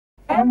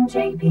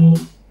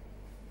MJP.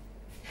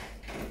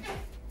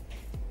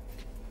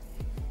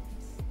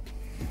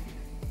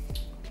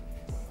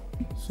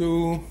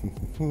 So,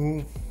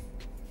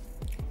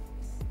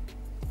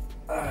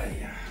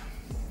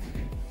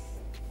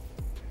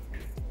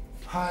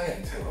 hi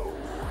and hello.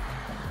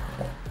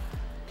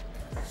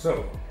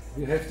 So,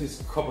 we have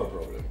this copper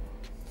problem.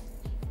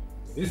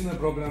 It isn't a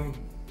problem,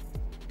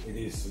 it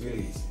is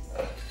really easy.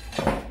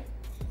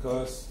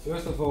 Because,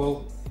 first of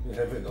all, we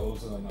have it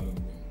also on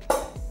aluminum.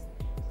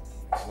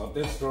 It's not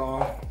that strong,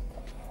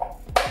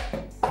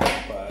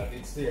 but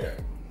it's there.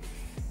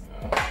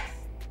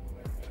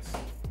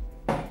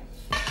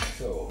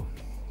 So,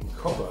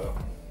 copper,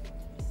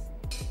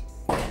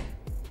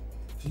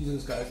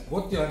 Jesus guys,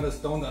 what you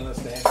don't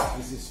understand,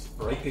 this is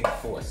breaking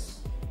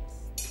force.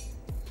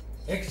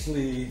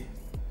 Actually,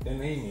 the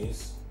name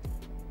is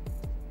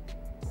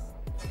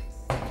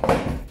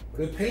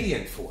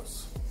Repelient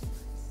force.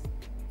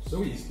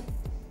 So easy.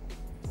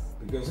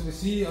 Because if you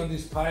see on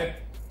this pipe,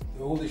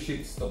 all the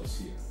shit stops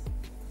here.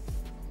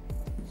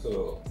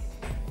 So,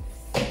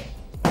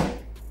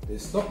 the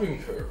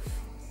stopping curve,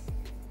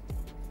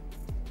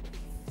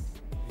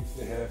 if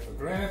they have a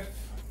graph,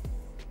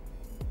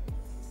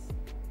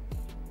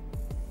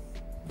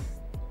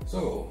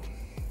 so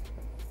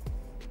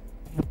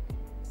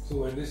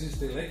when this is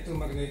the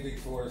electromagnetic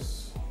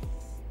force,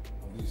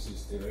 and this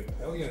is the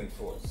repellant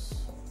force.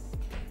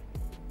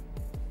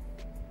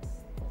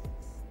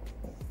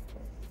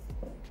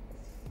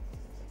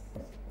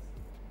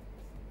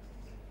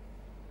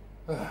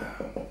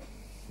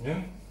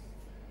 Yeah.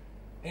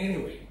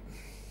 Anyway,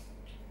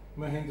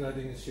 my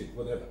handwriting is shit,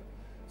 whatever.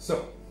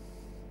 So,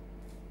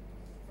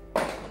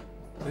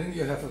 then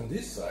you have on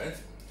this side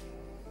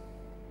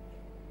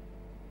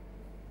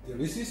the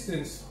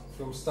resistance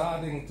from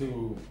starting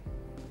to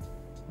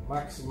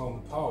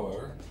maximum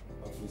power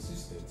of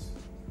resistance.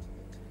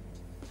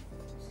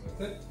 Just like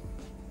that.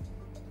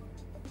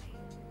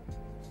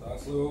 Start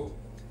slow,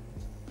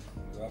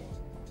 comes up.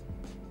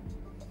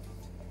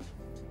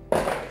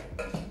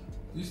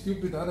 This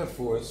stupid other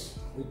force,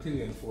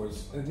 repelient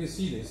force, and we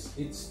see this,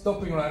 it's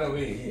stopping right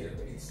away here.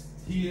 It's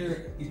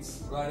here,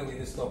 it's right away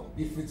to stop.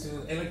 If it's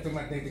an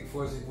electromagnetic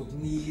force, it would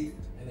need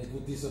and it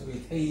would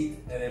dissipate heat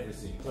and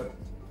everything. But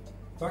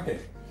fuck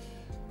it.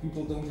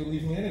 People don't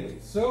believe me anyway.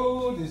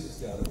 So this is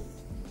the other one.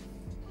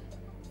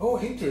 Oh,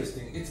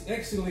 interesting. It's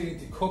actually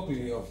the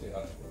copy of the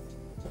other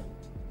one.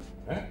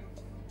 Huh?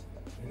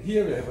 And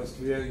here we have a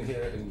square in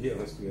here, and here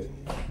a square in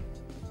here.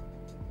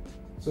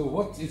 So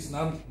what is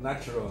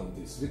non-natural on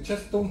this? We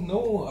just don't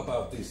know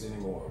about this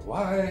anymore.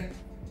 Why?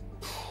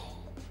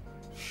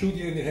 Shoot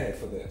you in the head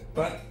for that.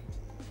 But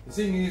the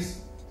thing is,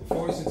 the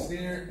force is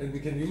there and we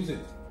can use it.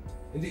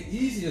 And the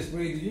easiest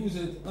way to use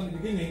it on the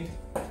beginning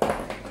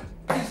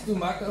is to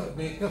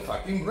make a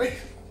fucking brake.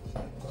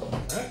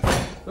 Right?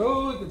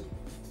 So the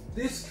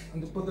disc,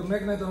 and to put the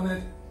magnet on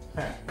it.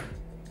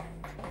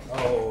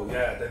 Oh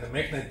yeah, then the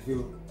magnet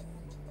will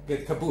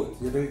get kaput.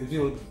 It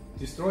will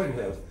destroy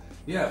itself.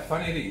 Yeah,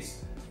 funny it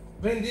is.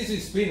 When this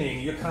is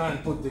spinning, you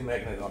can't put the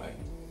magnet on it.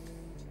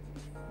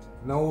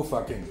 No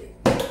fucking way.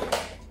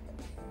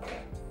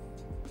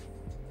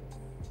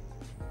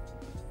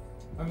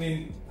 I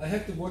mean, I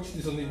have to watch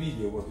this on the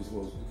video what this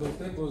was, because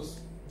that was...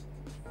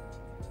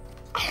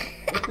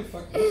 What the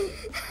fuck was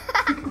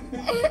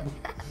it?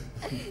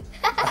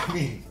 I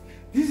mean,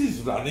 this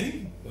is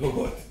running, or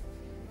what?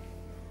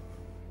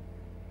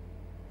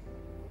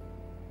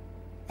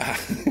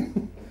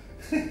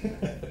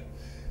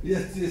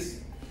 Yes, this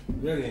is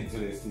very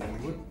interesting.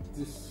 What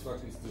this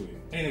fuck is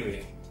doing.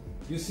 Anyway,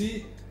 you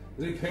see,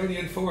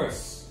 repelient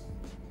force,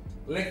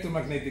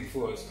 electromagnetic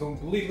force,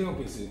 completely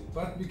opposite.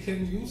 But we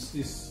can use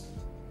this.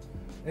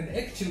 And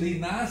actually,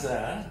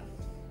 NASA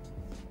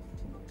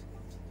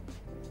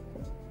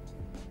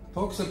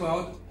talks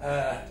about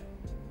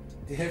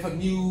they have a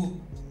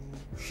new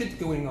shit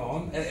going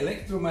on, an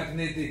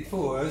electromagnetic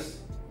force,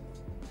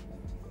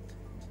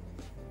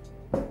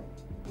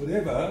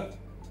 whatever,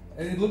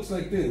 and it looks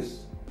like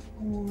this.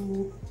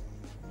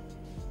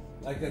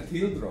 Like a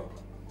teardrop.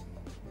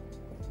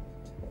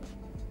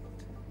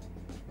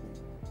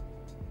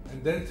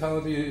 And that's how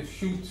they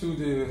shoot to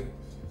the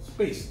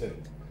space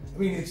then. I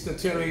mean, it's the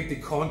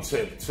theoretic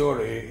concept,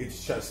 sorry,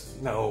 it's just,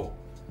 you know,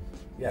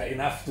 yeah,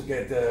 enough to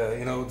get,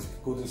 you know, to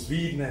go to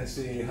Sweden and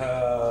say,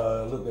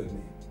 look at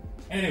me.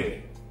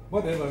 Anyway,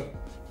 whatever.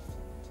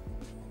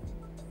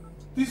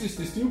 This is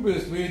the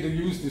stupidest way to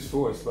use this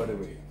force, by the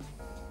way.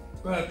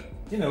 But,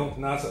 you know,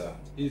 NASA,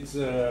 it's,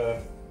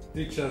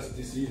 they're just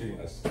deceiving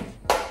us.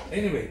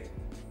 Anyway,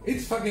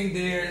 it's fucking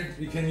there,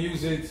 we can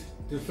use it.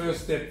 The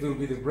first step will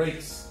be the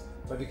brakes,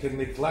 but you can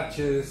make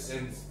clutches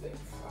and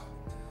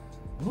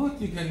what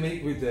you can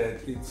make with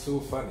that, it's so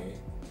funny.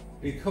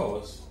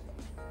 Because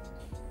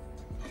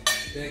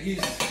there is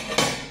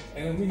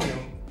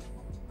aluminum,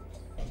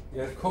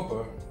 you have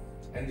copper,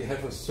 and you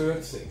have a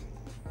third thing.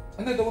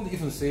 And I don't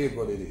even say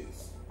what it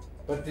is.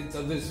 But it's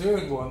on the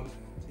third one,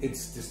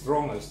 it's the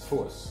strongest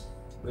force,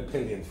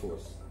 repelient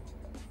force.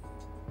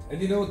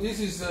 And you know, this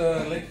is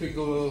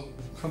electrical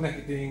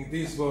connecting,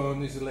 this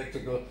one is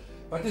electrical,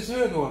 but the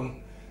third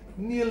one,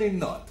 nearly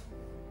not.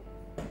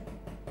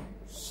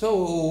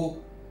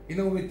 So, you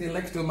know, with the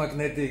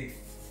electromagnetic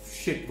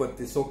shit what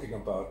they're talking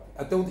about,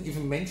 I don't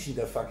even mention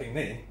their fucking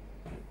name,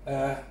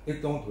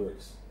 it don't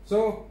work.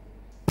 So,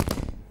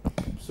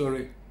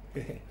 sorry.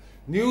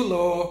 New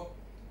law,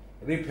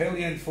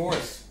 Repelient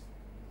force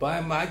by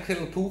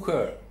Michael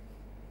Pucher.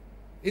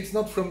 It's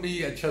not from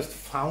me, I just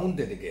found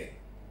it again.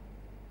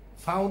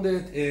 Found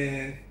it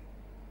in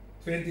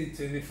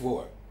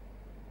 2024.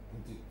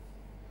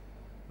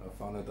 I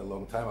found it a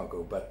long time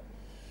ago, but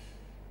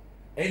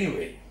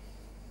anyway,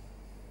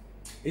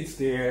 it's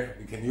there,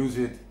 we can use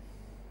it.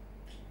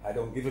 I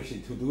don't give a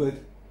shit to do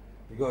it,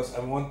 because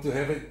I want to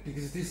have it,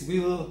 because this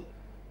will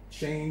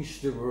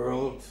change the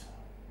world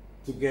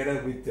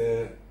together with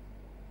the,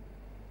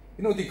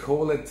 you know, they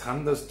call it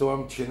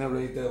thunderstorm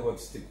generator.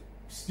 What's the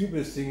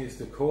stupidest thing is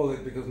to call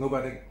it, because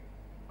nobody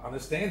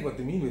understand what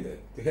they mean with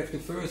it. They have to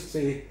first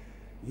say,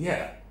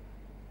 yeah,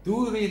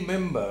 do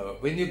remember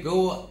when you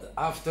go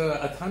after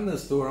a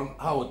thunderstorm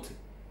out,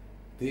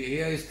 the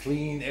air is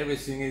clean,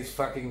 everything is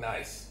fucking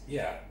nice.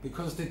 Yeah,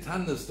 because the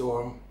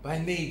thunderstorm by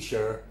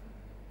nature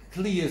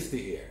clears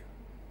the air.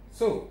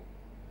 So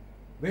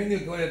when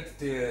you get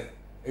the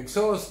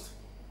exhaust,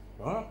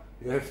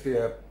 you have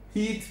the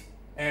heat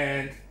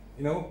and,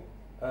 you know,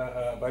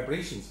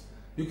 vibrations.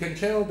 You can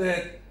channel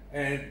that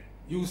and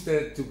use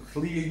that to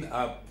clean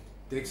up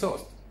the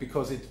exhaust,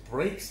 because it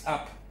breaks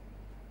up.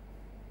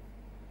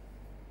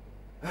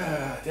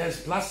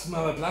 There's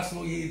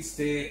plasmoids,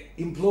 they're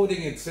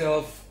imploding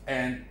itself,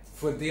 and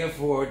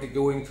therefore they're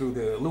going through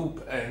the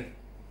loop, and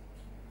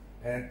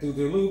through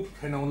the loop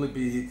can only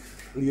be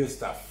clear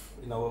stuff,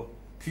 you know,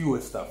 pure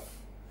stuff.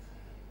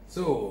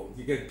 So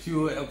you get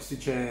pure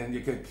oxygen, you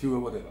get pure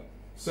whatever.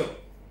 So,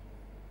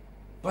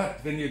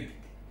 but when you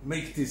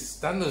make this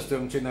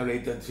thunderstorm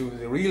generator to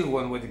the real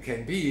one, what it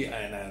can be,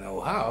 and I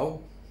know how,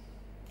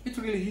 it's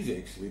really easy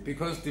actually,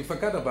 because they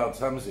forgot about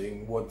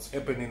something, what's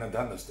happening in a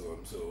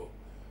thunderstorm. So,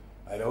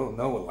 I don't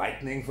know,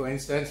 lightning for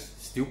instance,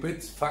 stupid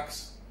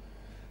fucks.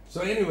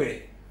 So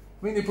anyway,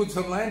 when you put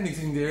some lightnings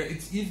in there,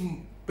 it's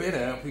even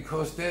better,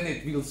 because then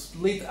it will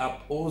split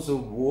up also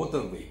water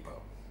vapor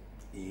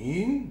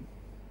in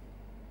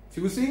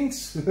two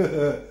things.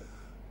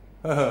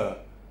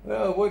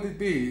 What it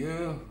be?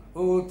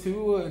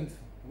 O2 and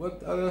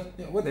what other,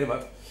 yeah,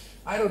 whatever.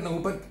 I don't know,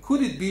 but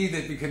could it be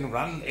that we can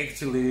run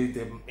actually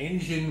the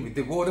engine with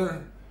the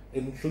water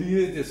and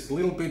clear this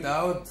little bit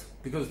out,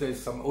 because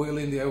there's some oil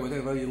in there,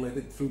 whatever, you let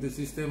it through the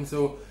system.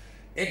 So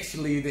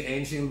actually the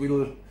engine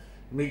will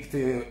make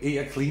the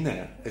air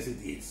cleaner as it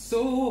is.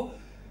 So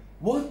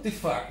what the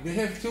fuck? We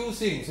have two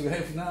things. We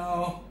have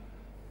now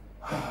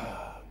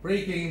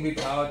braking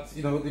without,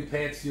 you know, the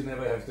pads you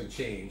never have to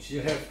change.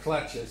 You have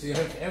clutches, you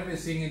have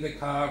everything in the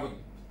car, but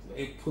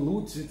it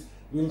pollutes, it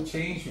will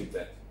change with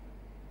that.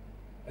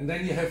 And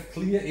then you have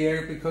clear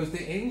air, because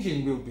the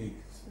engine will be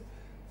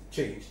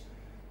changed.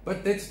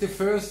 But that's the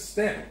first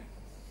step.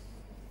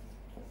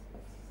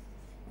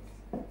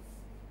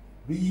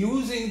 We're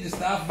using the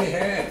stuff we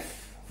have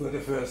for the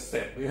first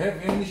step. We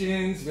have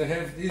engines, we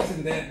have this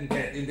and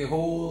that in the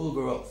whole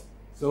world.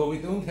 So we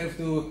don't have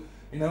to,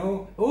 you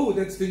know, oh,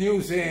 that's the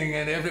new thing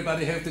and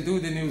everybody have to do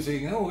the new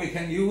thing. No, we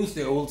can use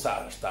the old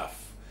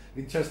stuff.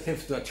 We just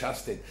have to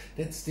adjust it.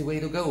 That's the way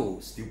to go,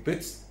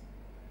 stupids.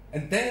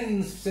 And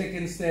then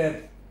second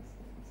step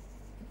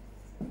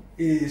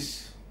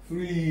is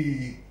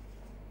free.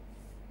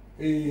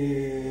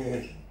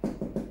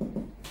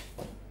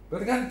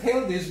 But I can't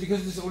tell this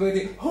because it's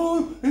already,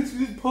 oh, it's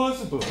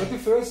impossible. But the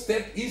first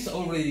step is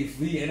already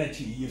free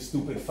energy, you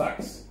stupid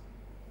fucks.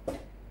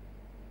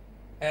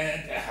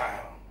 And,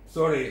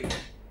 sorry,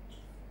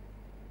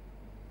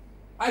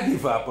 I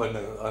give up on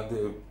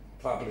the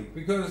public,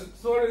 because,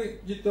 sorry,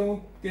 you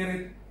don't get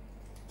it.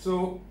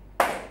 So,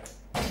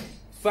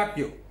 fuck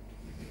you.